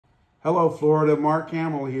Hello, Florida. Mark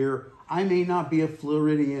Hamill here. I may not be a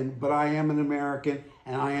Floridian, but I am an American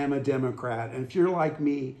and I am a Democrat. And if you're like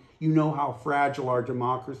me, you know how fragile our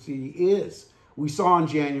democracy is. We saw on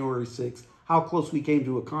January 6th how close we came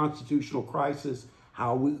to a constitutional crisis,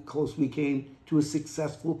 close we came to a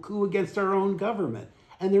successful coup against our own government.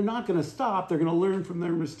 And they're not going to stop. They're going to learn from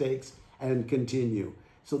their mistakes and continue.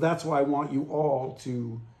 So that's why I want you all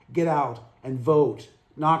to get out and vote.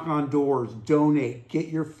 Knock on doors, donate, get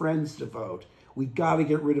your friends to vote. We got to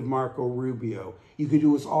get rid of Marco Rubio. You could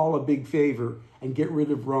do us all a big favor and get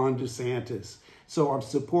rid of Ron DeSantis. So I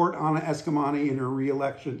support Anna Eskamani in her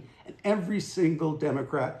re-election and every single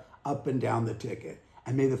Democrat up and down the ticket.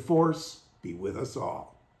 And may the force be with us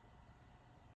all.